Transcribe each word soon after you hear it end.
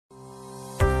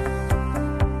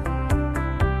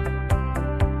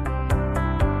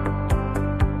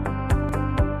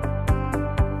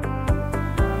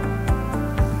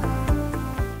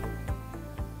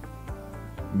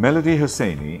Melody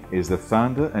Hossaini is the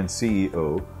founder and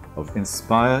CEO of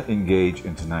InspirEngage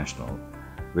International,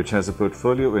 which has a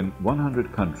portfolio in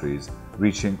 100 countries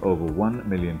reaching over 1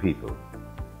 million people.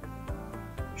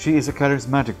 She is a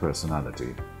charismatic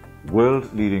personality,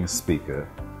 world-leading speaker,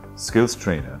 skills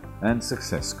trainer and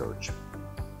success coach.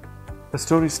 Her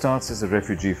story starts as a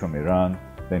refugee from Iran,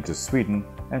 then to Sweden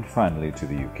and finally to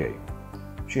the UK.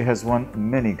 She has won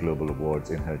many global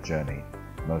awards in her journey.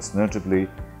 Most notably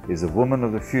is the Woman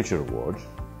of the Future Award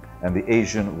and the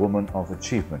Asian Woman of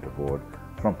Achievement Award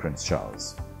from Prince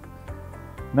Charles.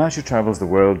 Now she travels the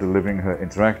world delivering her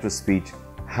interactive speech,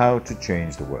 How to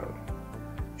Change the World.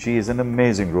 She is an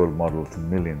amazing role model to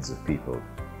millions of people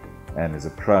and is a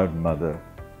proud mother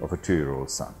of a 2-year-old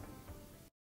son.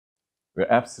 We're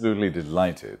absolutely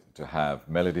delighted to have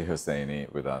Melody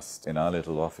Hossaini with us in our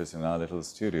little office, in our little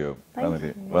studio.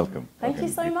 Melody, welcome. Thank you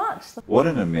so much. What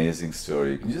an amazing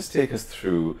story. Can you just take us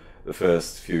through the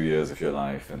first few years of your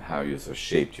life and how you sort of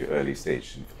shaped your early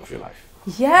stage of your life?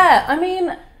 Yeah, I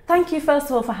mean, thank you first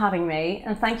of all for having me,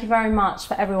 and thank you very much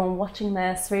for everyone watching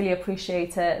this. Really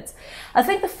appreciate it. I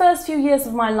think the first few years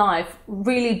of my life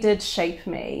really did shape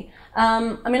me.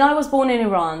 I mean, I was born in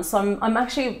Iran, so I'm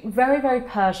actually very, very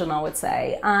Persian, I would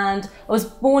say. And I was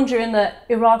born during the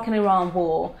Iraq and Iran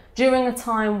war, during a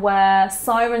time where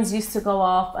sirens used to go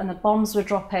off and the bombs were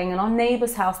dropping, and our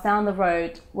neighbour's house down the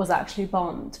road was actually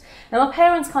bombed. And my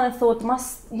parents kind of thought,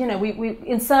 we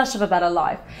in search of a better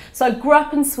life. So I grew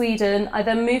up in Sweden. I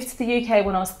then moved to the UK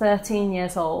when I was 13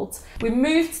 years old. We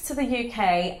moved to the UK,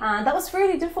 and that was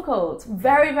really difficult,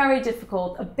 very, very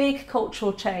difficult. A big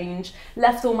cultural change,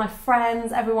 left all my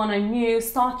friends, everyone I knew,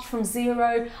 started from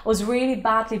zero. I was really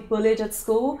badly bullied at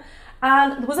school.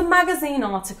 And there was a magazine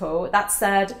article that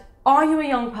said, are you a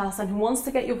young person who wants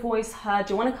to get your voice heard?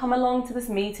 Do you want to come along to this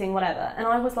meeting, whatever? And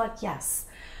I was like, yes.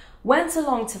 Went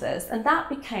along to this, and that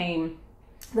became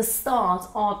the start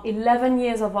of 11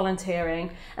 years of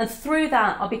volunteering. And through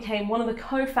that, I became one of the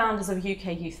co-founders of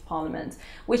UK Youth Parliament,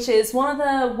 which is one of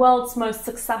the world's most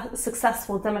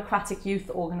successful democratic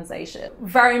youth organisations.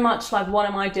 Very much like, what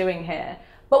am I doing here?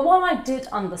 But what I did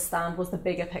understand was the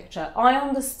bigger picture. I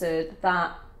understood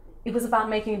that it was about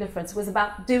making a difference. It was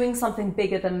about doing something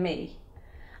bigger than me.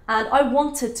 And I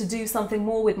wanted to do something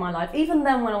more with my life, even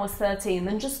then when I was 13,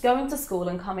 than just going to school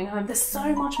and coming home. There's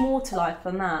so much more to life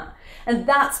than that. And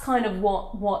that's kind of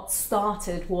what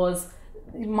started was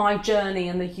my journey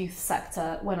in the youth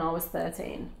sector when I was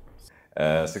 13.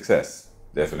 Success,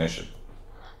 definition.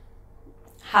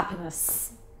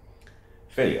 Happiness.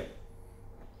 Failure.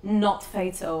 Not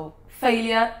fatal.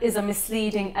 Failure is a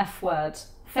misleading F word.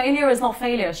 Failure is not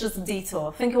failure, it's just a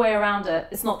detour. Think a way around it.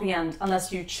 It's not the end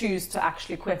unless you choose to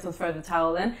actually quit or throw the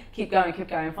towel in. Keep going,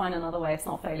 find another way. It's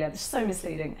not failure. It's so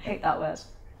misleading. I hate that word.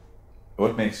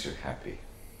 What makes you happy?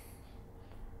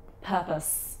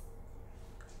 Purpose.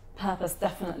 Purpose,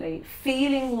 definitely.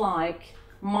 Feeling like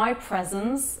my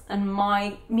presence and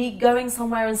me going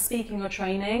somewhere and speaking or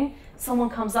training, someone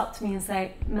comes up to me and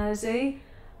say, Melody,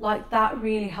 like that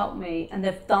really helped me, and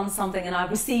they've done something, and I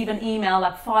receive an email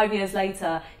like 5 years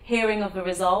later, hearing of the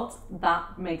result,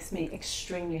 that makes me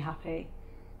extremely happy.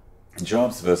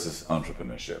 Jobs versus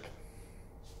entrepreneurship.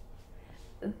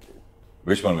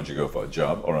 Which one would you go for,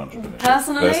 job or entrepreneurship?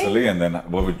 Personally, and then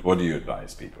what do you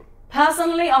advise people?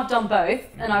 Personally, I've done both,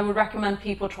 and I would recommend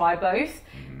people try both.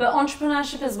 But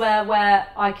entrepreneurship is where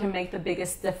I can make the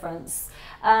biggest difference.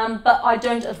 But I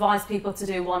don't advise people to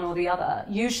do one or the other.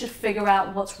 You should figure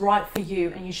out what's right for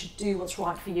you, and you should do what's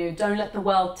right for you. Don't let the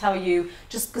world tell you,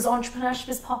 just because entrepreneurship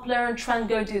is popular and trend,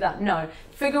 go do that. No,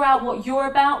 figure out what you're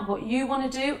about, what you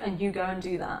want to do, and you go and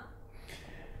do that.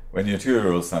 When your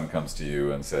 2-year-old son comes to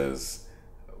you and says,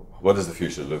 what does the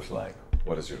future look like?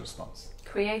 What is your response?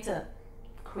 Create it.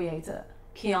 Create it.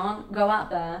 Kian, go out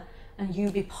there and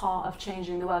you be part of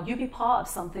changing the world. You be part of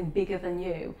something bigger than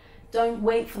you. Don't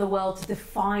wait for the world to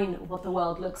define what the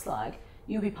world looks like.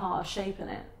 You be part of shaping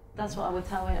it. That's what I would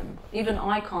tell him. Even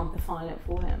I can't define it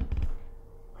for him.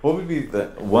 What would be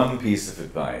that one piece of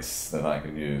advice that I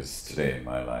can use today in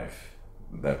my life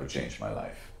that would change my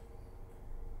life?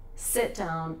 Sit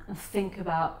down and think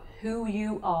about who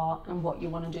you are and what you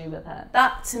want to do with it.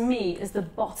 That, to me, is the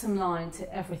bottom line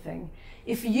to everything.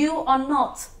 If you are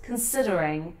not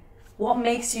considering what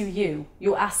makes you you,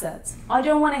 your assets. I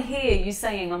don't want to hear you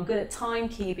saying, I'm good at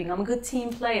timekeeping, I'm a good team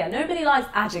player. Nobody likes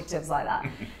adjectives like that.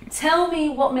 Tell me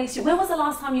what makes you, when was the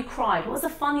last time you cried? What was the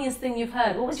funniest thing you've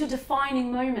heard? What was your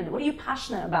defining moment? What are you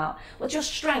passionate about? What's your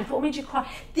strength? What made you cry?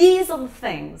 These are the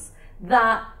things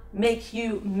that make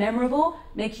you memorable,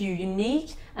 make you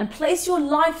unique, and place your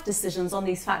life decisions on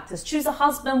these factors. Choose a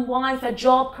husband, wife, a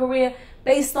job, career.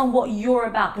 based on what you're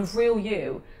about, the real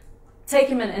you.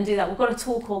 Take a minute and do that. We've got a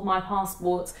tool called My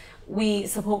Passport. We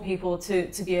support people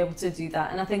to be able to do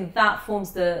that. And I think that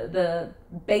forms the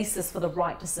basis for the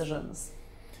right decisions.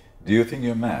 Do you think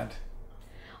you're mad?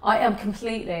 I am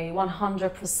completely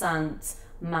 100%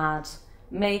 mad.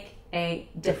 Make a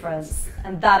difference.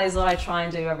 And that is what I try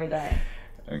and do every day.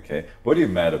 Okay. What are you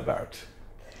mad about?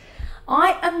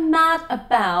 I am mad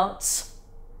about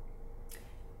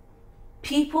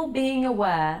people being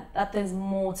aware that there's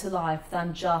more to life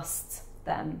than just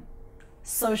them.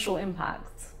 Social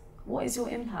impact. What is your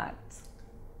impact?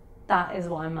 That is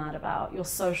what I'm mad about. Your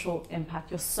social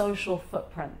impact, your social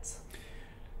footprint.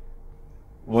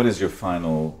 What is your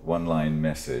final one-line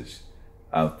message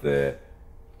out there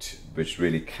which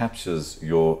really captures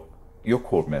your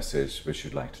core message which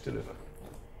you'd like to deliver?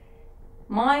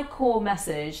 My core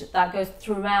message that goes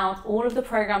throughout all of the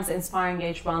programs that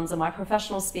InspirEngage runs and my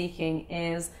professional speaking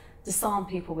is disarm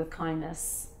people with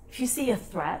kindness. If you see a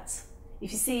threat,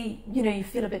 if you see, you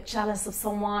feel a bit jealous of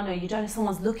someone, or you don't know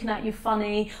someone's looking at you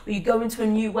funny, or you go into a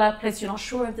new workplace, you're not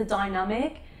sure of the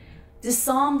dynamic,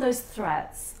 disarm those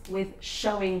threats with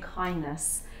showing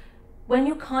kindness. When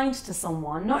you're kind to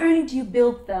someone, not only do you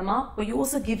build them up, but you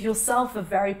also give yourself a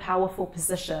very powerful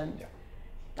position. Yeah.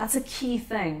 That's a key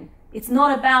thing. It's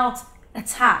not about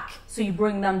attack, so you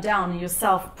bring them down and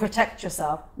yourself, protect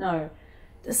yourself. No,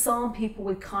 disarm people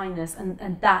with kindness,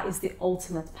 and that is the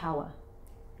ultimate power.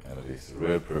 It's a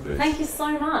real privilege. Thank you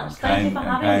so much. Thank you for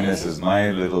having me. Kindness is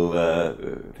my little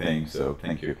thing, so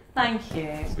thank you. Thank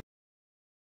you.